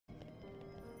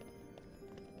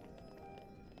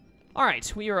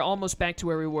Alright, we are almost back to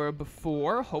where we were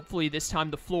before. Hopefully this time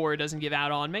the floor doesn't give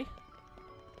out on me.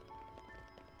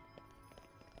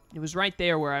 It was right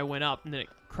there where I went up, and then it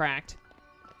cracked.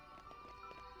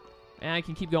 And I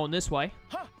can keep going this way.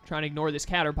 Trying to ignore this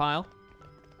caterpillar.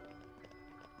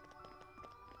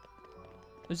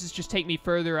 Does this just take me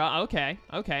further up? Okay,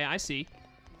 okay, I see.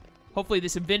 Hopefully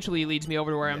this eventually leads me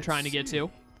over to where I'm trying to get to.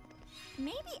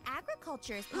 Maybe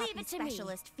agriculture is Poppy's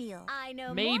specialist field. I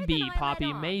know Maybe, more than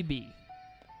Poppy, maybe.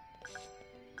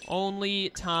 Only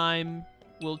time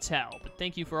will tell. But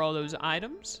thank you for all those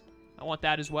items. I want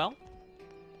that as well.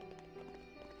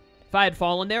 If I had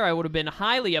fallen there, I would have been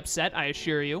highly upset, I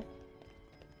assure you.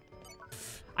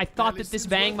 I thought that this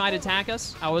Vang might attack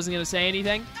us. I wasn't going to say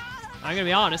anything. I'm going to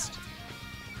be honest.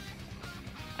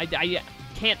 I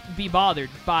can't be bothered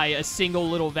by a single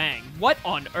little Vang. What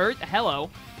on earth?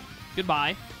 Hello.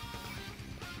 Goodbye.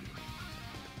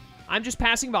 I'm just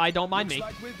passing by. Don't mind me.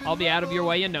 I'll be out of your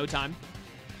way in no time.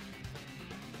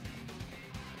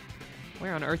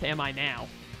 Where on earth am I now?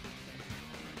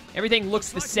 Everything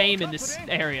looks the same in this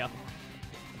area.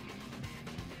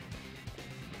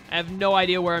 I have no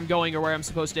idea where I'm going or where I'm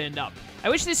supposed to end up. I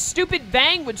wish this stupid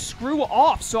Vang would screw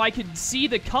off so I could see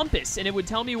the compass and it would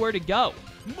tell me where to go.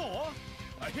 Oh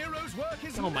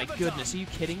my goodness, are you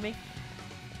kidding me?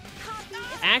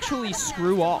 Actually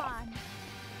screw off.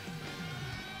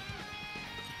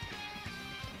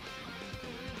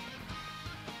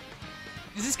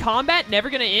 Is this combat never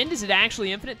gonna end? Is it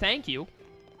actually infinite? Thank you.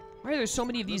 Why are there so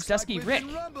many of these Dusky Rick?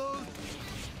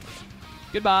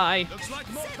 Goodbye.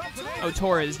 Oh,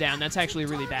 Tora is down. That's actually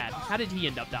really bad. How did he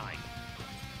end up dying?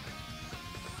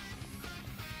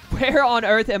 Where on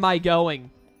earth am I going?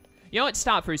 You know what?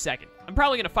 Stop for a second. I'm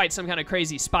probably going to fight some kind of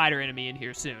crazy spider enemy in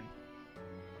here soon.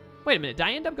 Wait a minute. Did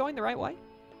I end up going the right way?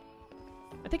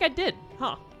 I think I did.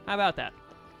 Huh. How about that?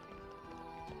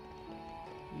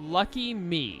 Lucky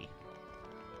me.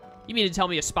 You mean to tell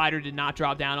me a spider did not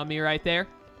drop down on me right there?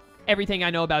 Everything I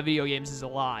know about video games is a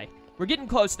lie. We're getting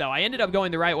close, though. I ended up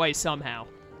going the right way somehow.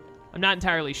 I'm not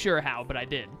entirely sure how, but I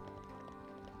did.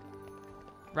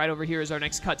 Right over here is our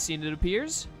next cutscene, it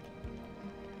appears.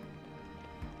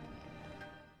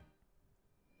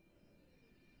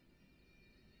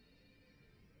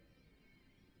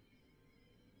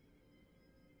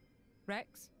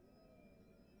 Rex?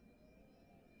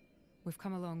 We've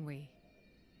come a long way.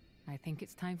 I think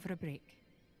it's time for a break.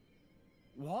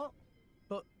 What?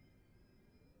 But...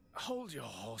 Hold your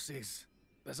horses.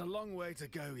 There's a long way to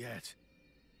go yet.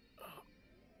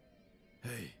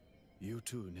 Hey, you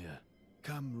two near.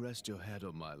 Come rest your head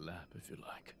on my lap if you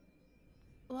like.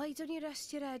 Why don't you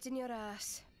rest your head in your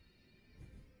ass?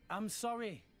 I'm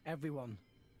sorry, everyone.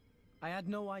 I had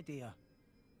no idea.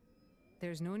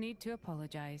 There's no need to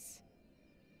apologize.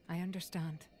 I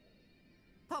understand.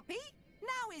 Poppy,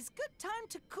 now is good time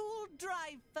to cool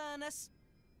drive furnace.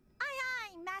 Aye,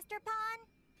 aye, Master Pawn.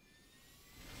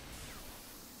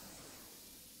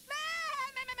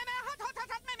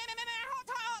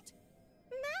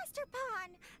 Master Pawn,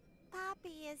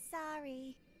 Poppy is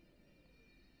sorry.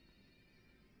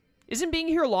 Isn't being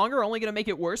here longer only going to make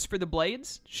it worse for the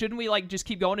blades? Shouldn't we, like, just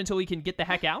keep going until we can get the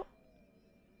heck out?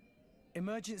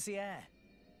 Emergency air.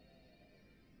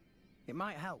 It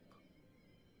might help.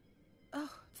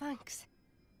 Oh, thanks.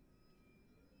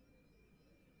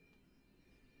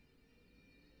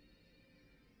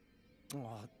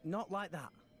 Oh, not like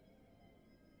that.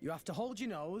 You have to hold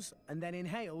your nose and then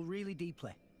inhale really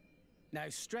deeply. Now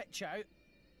stretch out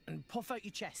and puff out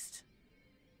your chest.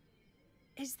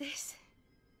 Is this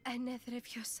another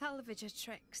of your salvager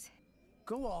tricks?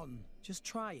 Go on, just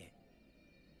try it.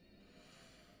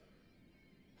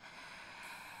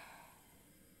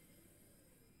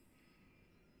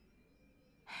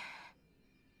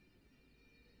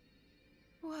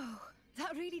 Whoa,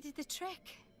 that really did the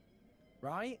trick.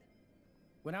 Right?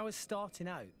 When I was starting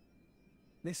out,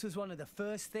 this was one of the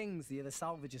first things the other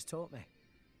salvagers taught me.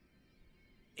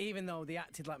 Even though they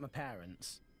acted like my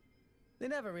parents, they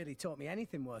never really taught me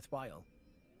anything worthwhile.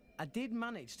 I did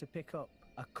manage to pick up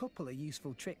a couple of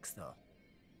useful tricks, though.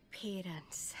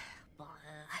 Parents. Blah.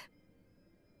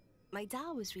 My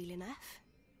dad was real enough,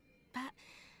 but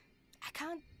I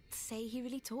can't say he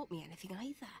really taught me anything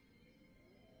either.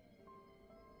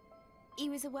 He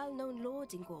was a well-known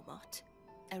lord in Gormott,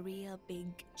 a real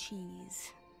big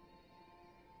cheese.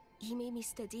 He made me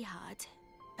study hard,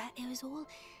 but it was all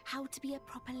how to be a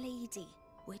proper lady,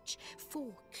 which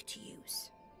fork to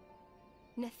use.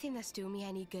 Nothing that's doing me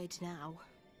any good now,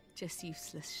 just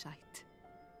useless shite.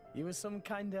 You were some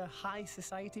kind of high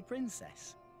society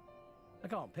princess. I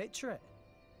can't picture it.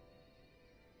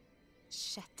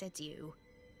 Shut it, you.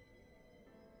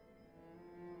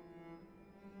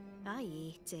 I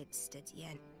hated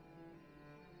studying.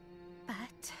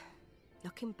 But,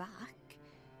 looking back,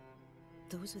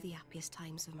 those were the happiest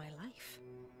times of my life.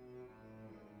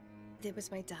 There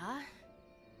was my dad,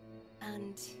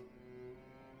 and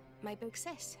my big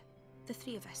sis, the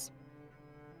three of us.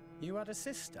 You had a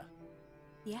sister?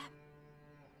 Yeah.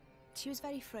 She was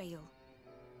very frail.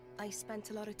 I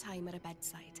spent a lot of time at her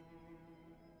bedside.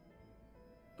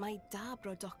 My dad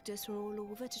brought doctors from all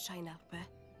over to try and help her.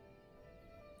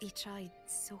 He tried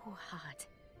so hard.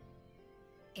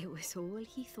 It was all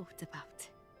he thought about.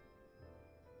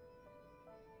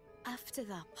 After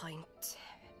that point,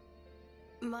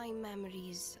 my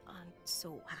memories aren't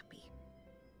so happy.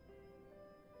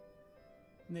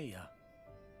 Nia?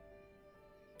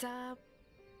 Dad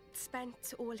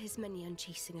spent all his money on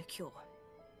chasing a cure,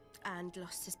 and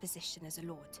lost his position as a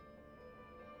lord.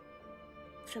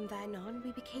 From then on,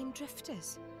 we became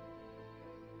drifters.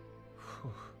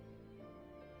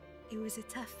 It was a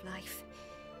tough life.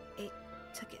 It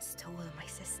took its toll on my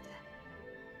sister.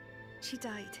 She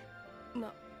died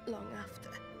not long after.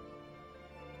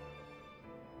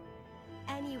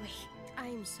 Anyway,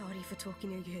 I'm sorry for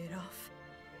talking your ear off.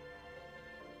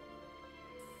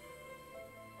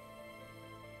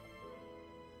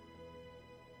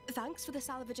 Thanks for the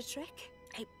salvager trick.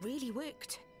 It really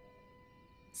worked.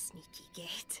 Sneaky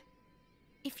git.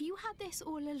 If you had this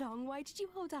all along, why did you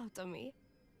hold out on me?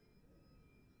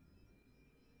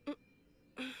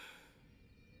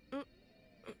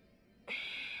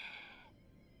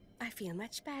 I feel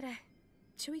much better.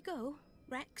 Shall we go,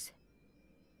 Rex?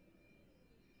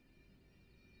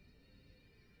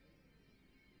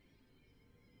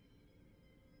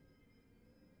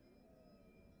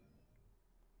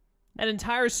 That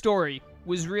entire story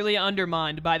was really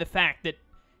undermined by the fact that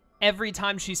every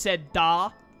time she said "da,"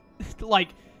 like,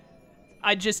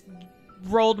 I just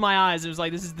rolled my eyes. It was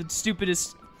like, this is the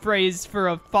stupidest phrase for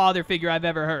a father figure I've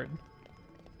ever heard.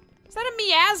 Is that a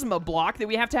miasma block that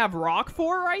we have to have rock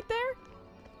for right there?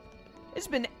 It's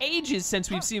been ages since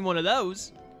we've seen one of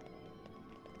those.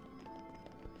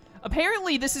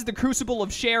 Apparently, this is the crucible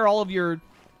of share all of your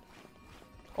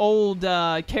old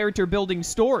character building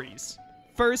stories.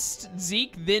 First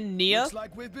Zeke, then Nia.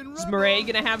 Like Is Murray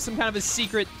gonna have some kind of a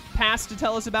secret past to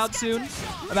tell us about soon?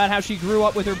 About how she grew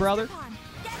up with her brother?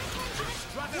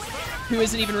 Who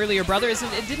isn't even really her brother?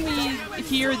 Didn't we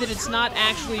hear that it's not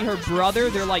actually her brother?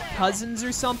 They're like cousins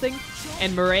or something?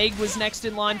 And Murray was next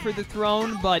in line for the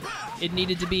throne, but it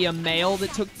needed to be a male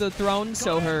that took the throne,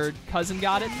 so her cousin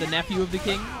got it, the nephew of the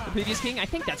king, the previous king? I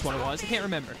think that's what it was. I can't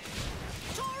remember.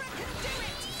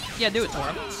 Yeah, do it,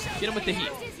 Tora. Get him with the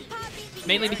heat.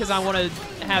 Mainly because I want to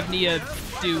have Nia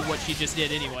do what she just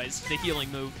did anyways, the healing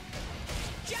move.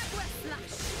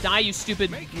 Die, you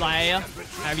stupid Laia,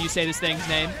 however you say this thing's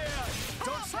name.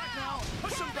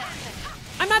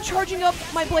 I'm not charging up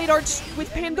my blade arts with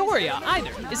Pandoria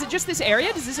either. Is it just this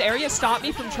area? Does this area stop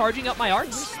me from charging up my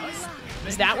arts?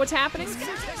 Is that what's happening?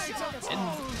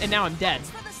 And now I'm dead.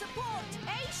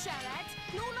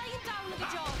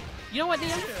 You know what,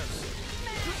 Nia?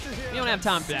 We don't have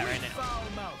time for that right now.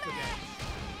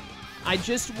 I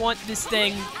just want this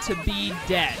thing to be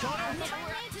dead.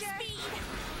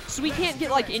 So we can't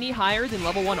get, like, any higher than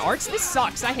level 1 arts? This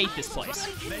sucks. I hate this place.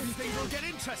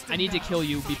 I need to kill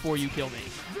you before you kill me.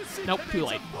 Nope, too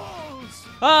late.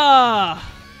 Ah!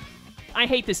 I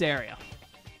hate this area.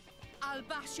 I'll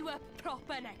bash you up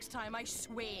proper next time, I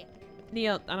swear.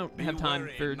 Nia, I don't have time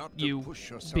for you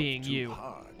being you.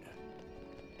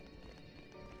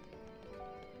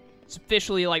 It's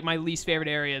officially, like, my least favorite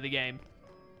area of the game.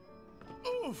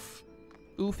 Oof.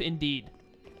 Oof, indeed.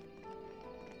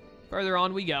 Further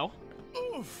on we go.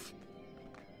 Oof.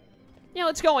 Yeah,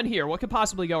 let's go in here. What could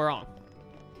possibly go wrong?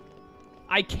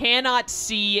 I cannot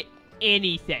see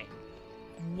anything.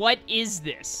 What is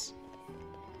this?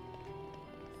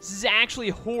 This is actually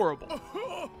horrible.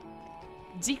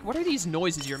 Zeke, what are these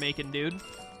noises you're making, dude?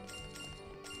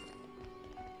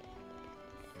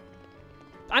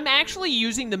 I'm actually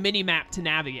using the mini-map to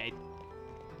navigate.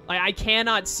 Like, I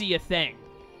cannot see a thing.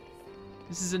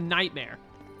 This is a nightmare.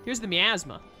 Here's the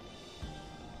miasma.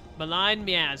 Malign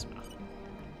miasma.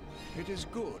 It is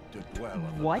good to dwell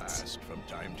on the What? past from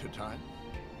time to time.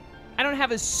 I don't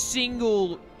have a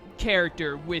single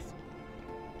character with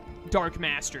Dark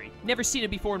Mastery. Never seen it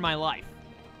before in my life.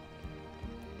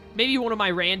 Maybe one of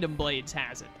my random blades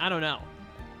has it. I don't know.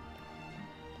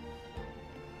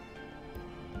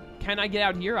 Can I get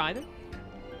out here either?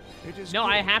 No,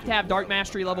 I have to have Dark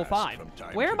Mastery level 5.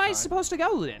 Where am I supposed to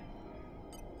go then?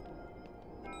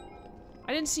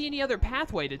 I didn't see any other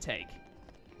pathway to take.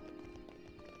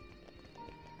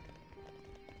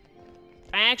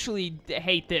 I actually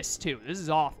hate this, too. This is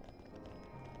awful.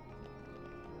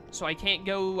 So I can't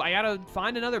go... I gotta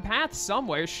find another path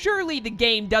somewhere. Surely the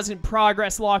game doesn't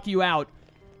progress lock you out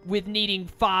with needing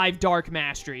 5 Dark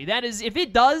Mastery. That is... If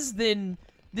it does, then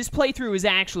this playthrough is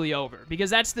actually over. Because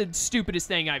that's the stupidest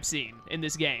thing I've seen in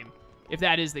this game. If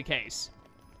that is the case.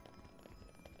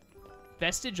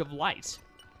 Vestige of Light.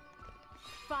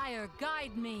 Fire,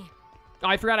 guide me. Oh,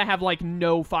 I forgot I have, like,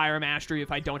 no Fire Mastery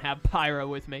if I don't have Pyra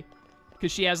with me.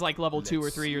 Because she has, like, level 2 or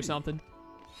 3 or something.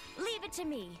 Leave it to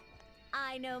me.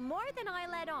 I know more than I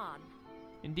let on.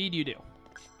 Indeed you do.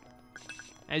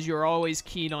 As you're always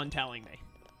keen on telling me.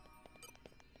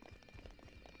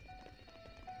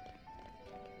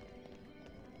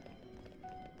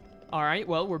 Alright,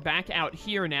 well, we're back out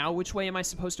here now. Which way am I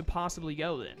supposed to possibly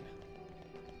go, then?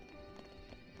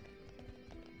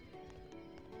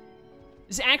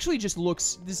 This actually just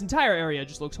looks... This entire area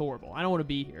just looks horrible. I don't want to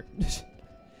be here.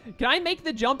 Can I make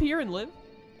the jump here and live?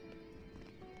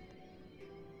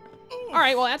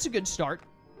 Alright, well, that's a good start.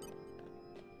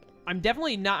 I'm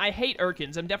definitely not... I hate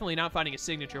Urkins. I'm definitely not finding a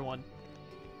signature one.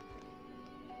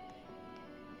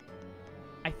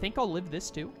 I think I'll live this,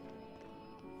 too.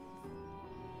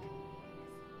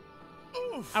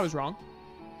 I was wrong.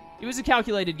 It was a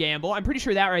calculated gamble. I'm pretty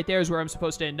sure that right there is where I'm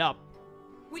supposed to end up.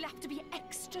 We'll have to be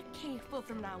extra careful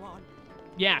from now on.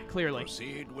 Yeah, clearly.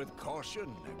 Proceed with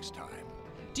caution next time.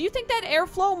 Do you think that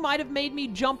airflow might have made me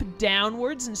jump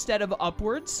downwards instead of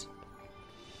upwards?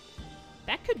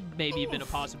 That could maybe have been a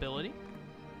possibility.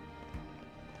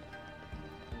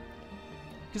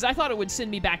 Because I thought it would send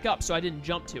me back up, so I didn't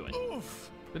jump to it.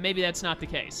 But maybe that's not the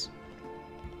case.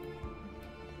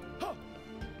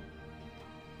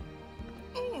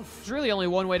 There's really only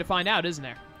one way to find out, isn't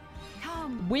there?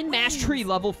 Wind Mastery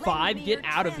level 5? Get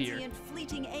out of here.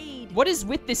 What is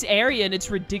with this area and its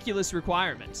ridiculous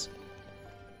requirements?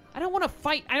 I don't want to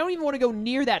fight. I don't even want to go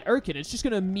near that Urkin. It's just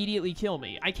going to immediately kill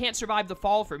me. I can't survive the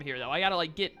fall from here, though. I got to,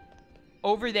 like, get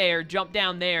over there, jump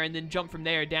down there, and then jump from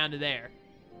there down to there.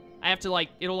 I have to, like,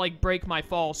 it'll, like, break my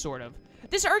fall, sort of.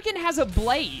 This Urkin has a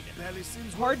blade.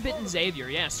 Hard-bitten Xavier.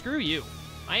 Yeah, screw you.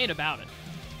 I ain't about it.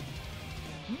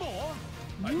 More?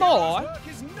 More? Work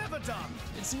is never done.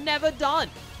 It's never done,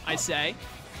 I say.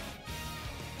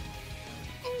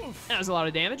 That was a lot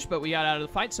of damage, but we got out of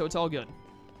the fight, so it's all good.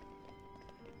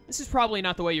 This is probably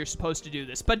not the way you're supposed to do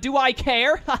this, but do I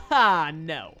care? Haha,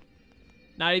 no.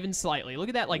 Not even slightly. Look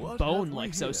at that, like, bone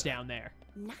Lexos down there.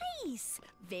 Nice.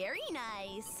 Very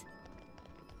nice.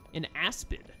 An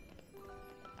Aspid.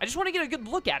 I just want to get a good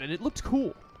look at it. It looked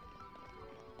cool.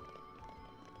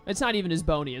 It's not even as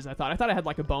bony as I thought. I thought I had,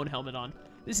 like, a bone helmet on.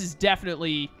 This is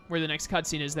definitely where the next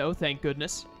cutscene is, though. Thank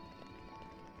goodness.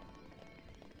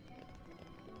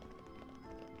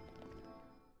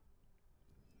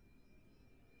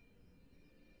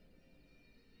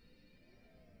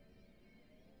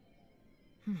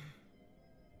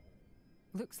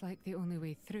 Looks like the only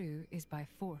way through is by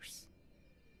force.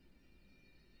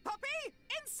 Poppy,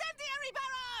 incendiary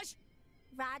barrage!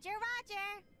 Roger,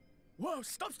 Roger. Whoa,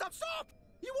 stop, stop, stop!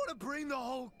 You want to bring the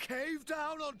whole cave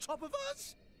down on top of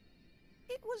us?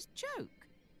 It was joke.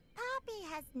 Poppy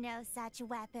has no such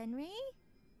weaponry.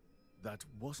 That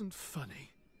wasn't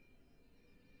funny.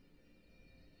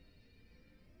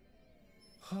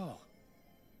 Oh.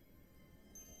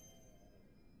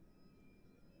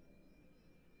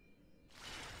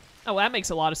 Oh, that makes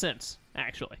a lot of sense,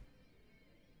 actually.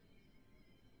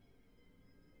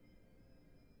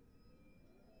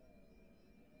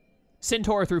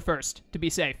 Centaur through first, to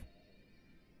be safe.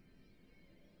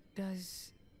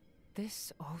 Does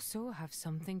this also have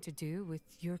something to do with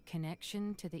your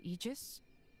connection to the Aegis?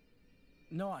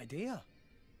 No idea.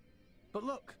 But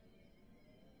look.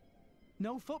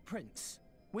 No footprints.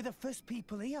 We're the first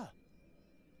people here.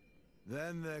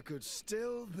 Then there could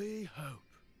still be hope.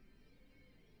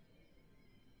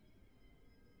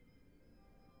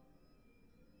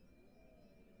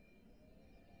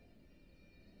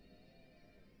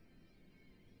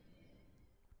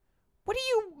 What do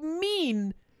you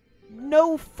mean,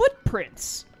 no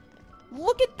footprints?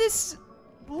 Look at this...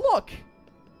 Look.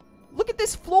 Look at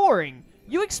this flooring.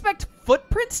 You expect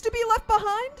footprints to be left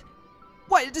behind?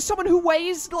 What, does someone who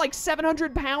weighs like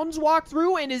 700 pounds walk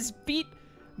through and his feet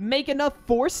make enough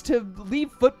force to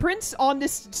leave footprints on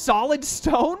this solid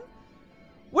stone?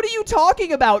 What are you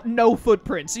talking about, no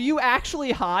footprints? Are you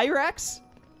actually high, Rex?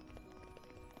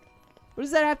 What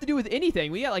does that have to do with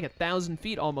anything? We got like 1,000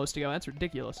 feet almost to go. That's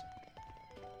ridiculous.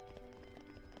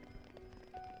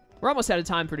 We're almost out of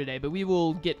time for today, but we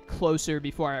will get closer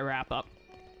before I wrap up.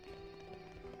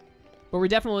 But we're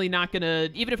definitely not gonna...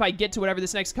 Even if I get to whatever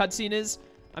this next cutscene is,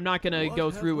 I'm not gonna What go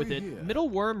have through with we it. here? Middle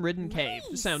worm-ridden cave.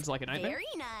 This Nice. sounds like a nightmare. Very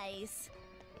nice.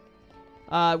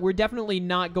 We're definitely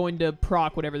not going to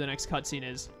proc whatever the next cutscene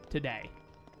is today.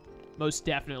 Most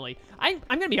definitely. I'm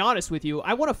gonna be honest with you.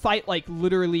 I want to fight, like,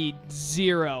 literally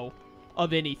 0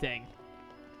 of anything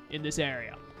in this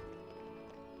area.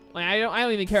 Like, I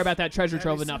don't even care about that treasure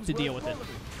trove enough to deal with it.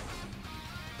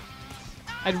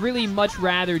 I'd really much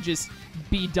rather just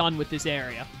be done with this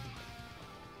area.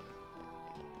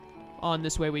 On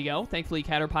this way we go. Thankfully,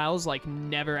 Caterpile's, like,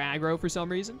 never aggro for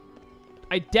some reason.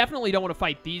 I definitely don't want to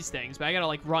fight these things, but I gotta,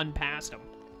 like, run past them.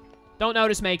 Don't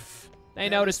notice me. They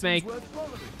noticed me.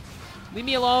 Leave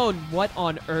me alone. What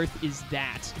on earth is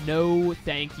that? No,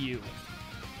 thank you.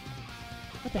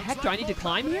 What the heck? Do I need to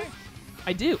climb here?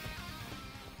 I do.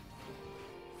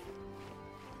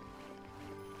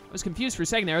 I was confused for a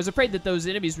second there. I was afraid that those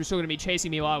enemies were still going to be chasing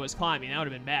me while I was climbing. That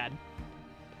would have been bad.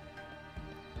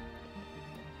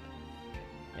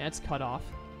 Yeah, it's cut off.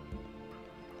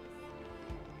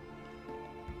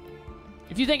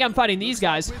 If you think I'm fighting these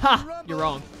guys, ha! You're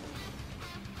wrong.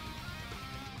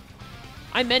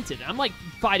 I meant it. I'm, like,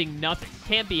 fighting nothing.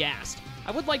 Can't be asked.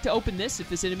 I would like to open this if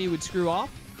this enemy would screw off.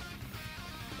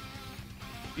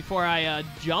 Before I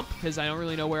jump, because I don't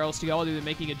really know where else to go other than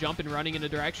making a jump and running in a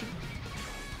direction.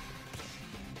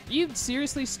 You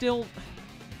seriously still...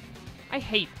 I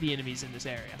hate the enemies in this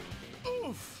area.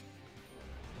 Oof.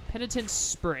 Penitent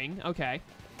Spring. Okay.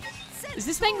 Is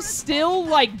this thing still,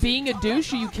 like, being a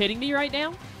douche? Are you kidding me right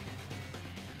now?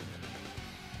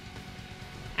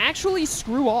 Actually,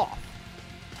 screw off.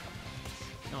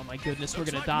 Oh my goodness, we're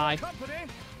gonna die.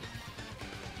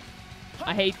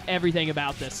 I hate everything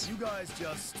about this. You guys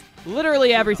just...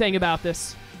 Literally everything about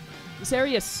this. This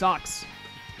area sucks.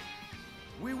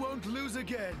 We won't lose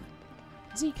again.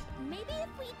 Zeke, Maybe if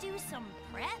we do some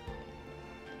prep?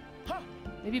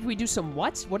 maybe if we do some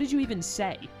what? What did you even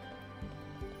say?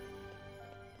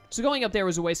 So going up there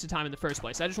was a waste of time in the first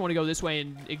place. I just want to go this way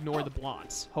and ignore the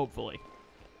blondes, hopefully.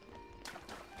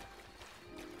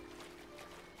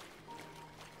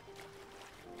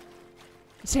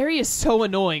 This area is so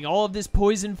annoying. All of this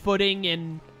poison footing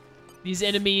and these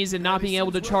enemies and not being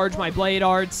able to charge my blade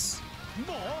arts.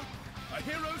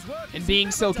 And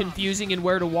being so confusing and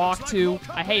where to walk to.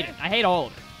 I hate it. I hate all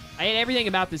of it. I hate everything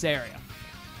about this area.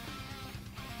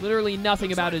 Literally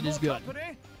nothing about it is good.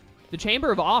 The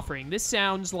Chamber of Offering. This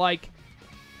sounds like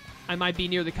I might be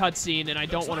near the cutscene and I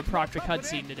don't want to proc the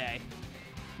cutscene today.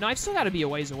 No, I've still got to be a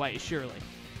ways away, surely.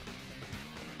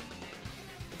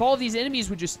 If all of these enemies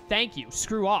would just thank you,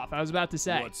 screw off, I was about to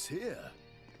say. What's here?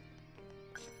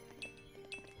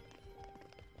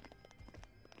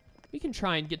 We can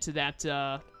try and get to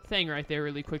that thing right there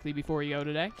really quickly before we go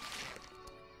today.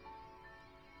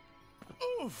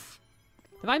 Oof.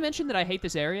 Have I mentioned that I hate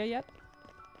this area yet?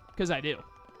 Because I do.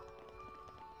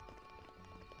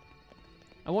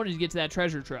 I wanted to get to that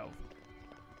treasure trove.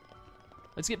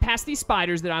 Let's get past these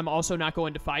spiders that I'm also not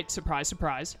going to fight. Surprise,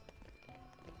 surprise.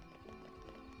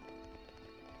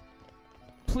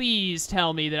 Please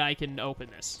tell me that I can open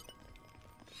this.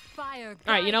 Fire.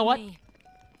 All right, you know what? Me.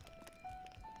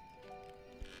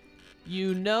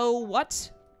 You know what?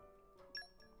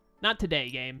 Not today,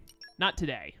 game. Not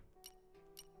today.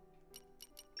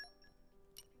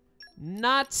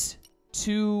 Not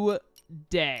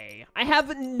today. I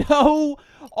have no...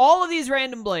 All of these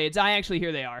random blades. Actually,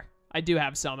 here they are. I do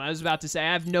have some. I was about to say,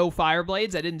 I have no fire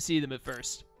blades. I didn't see them at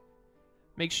first.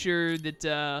 Make sure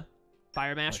that,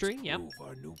 Fire Mastery. Yep.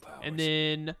 And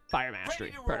then Fire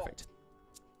Mastery. Perfect.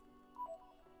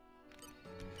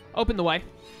 Open the way.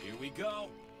 Here we go.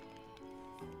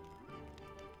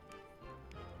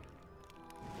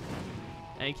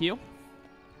 Thank you.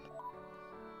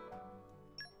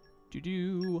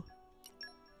 Do-do.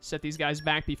 Set these guys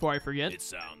back before I forget. It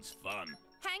sounds fun.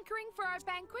 Hankering for our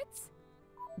banquets?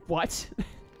 What?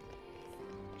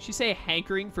 She say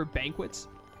hankering for banquets?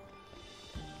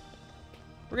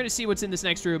 We're gonna see what's in this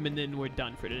next room and then we're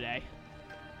done for today.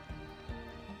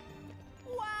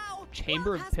 Wow!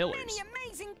 Chamber of Pillars. Many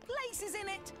amazing places in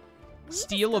it. We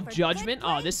Steel of discovered Judgment. dead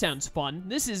Oh, this sounds fun.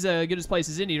 This is as good as place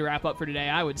as any to wrap up for today,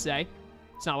 I would say.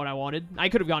 It's not what I wanted. I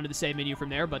could have gone to the save menu from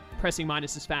there, but pressing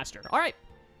minus is faster. All right.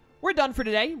 We're done for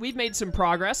today. We've made some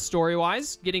progress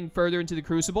story-wise, getting further into the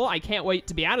Crucible. I can't wait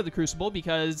to be out of the Crucible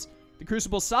because the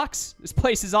Crucible sucks. This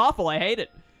place is awful. I hate it.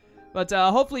 But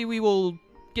hopefully we will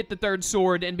get the third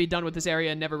sword and be done with this area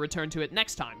and never return to it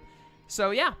next time. So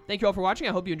yeah, thank you all for watching.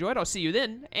 I hope you enjoyed. I'll see you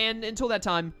then. And until that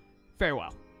time,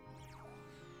 farewell.